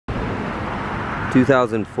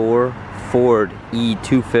2004 Ford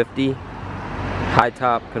E250 high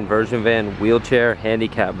top conversion van, wheelchair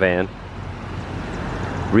handicap van,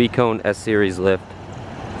 Recone S series lift,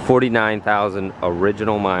 49,000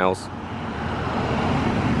 original miles,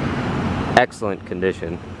 excellent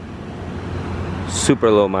condition,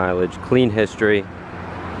 super low mileage, clean history,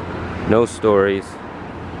 no stories,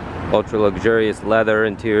 ultra luxurious leather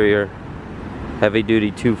interior, heavy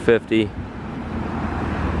duty 250.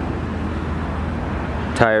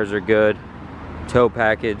 Tires are good, tow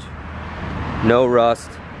package, no rust.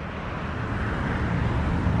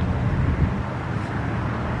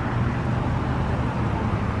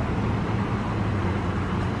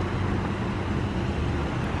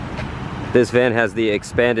 This van has the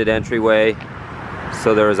expanded entryway,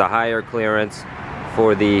 so there is a higher clearance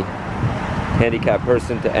for the handicapped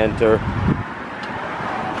person to enter.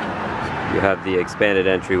 You have the expanded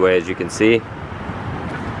entryway, as you can see.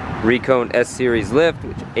 Recone S series lift,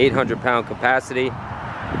 which 800-pound capacity,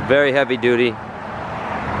 very heavy duty.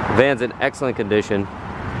 Van's in excellent condition.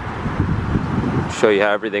 Show you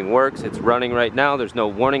how everything works. It's running right now. There's no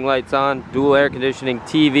warning lights on. Dual air conditioning,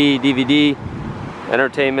 TV, DVD,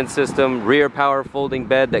 entertainment system, rear power folding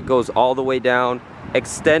bed that goes all the way down,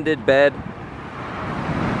 extended bed.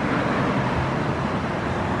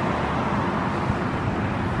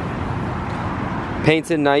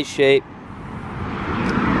 Paint's in nice shape.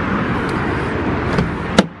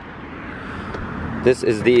 This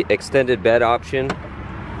is the extended bed option.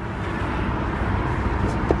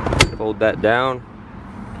 Fold that down.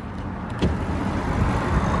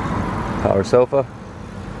 Power sofa.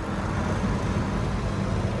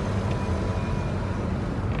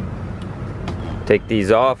 Take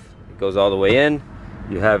these off. It goes all the way in.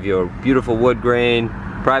 You have your beautiful wood grain,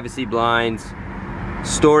 privacy blinds,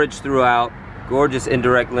 storage throughout, gorgeous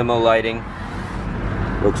indirect limo lighting.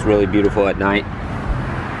 Looks really beautiful at night.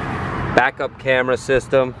 Backup camera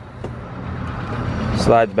system,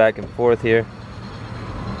 slides back and forth here.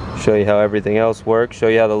 Show you how everything else works, show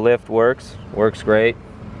you how the lift works. Works great.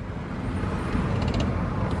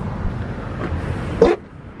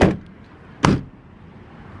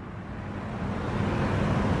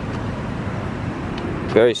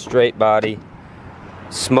 Very straight body,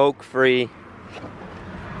 smoke free,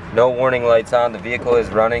 no warning lights on, the vehicle is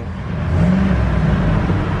running.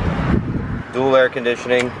 Dual air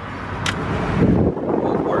conditioning.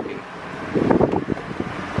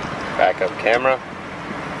 Backup camera.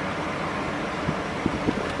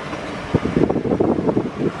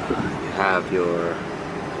 You have your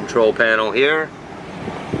control panel here.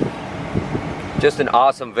 Just an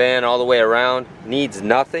awesome van all the way around. Needs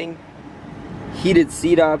nothing. Heated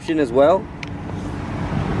seat option as well.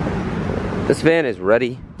 This van is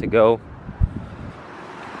ready to go.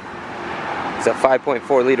 It's a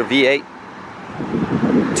 5.4 liter V8.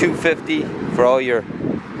 250 for all your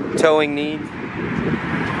towing needs.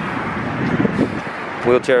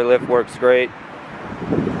 Wheelchair lift works great.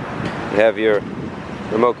 You have your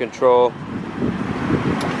remote control.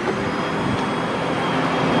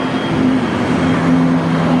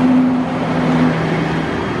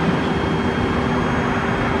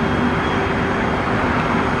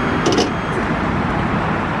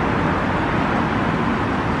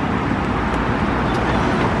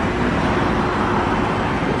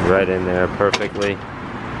 Right in there perfectly.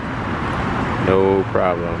 No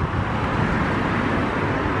problem.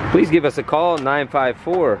 Please give us a call,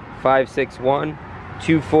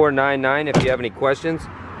 954-561-2499 if you have any questions.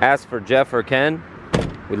 Ask for Jeff or Ken.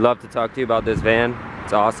 We'd love to talk to you about this van.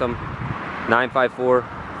 It's awesome.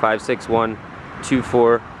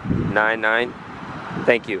 954-561-2499.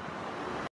 Thank you.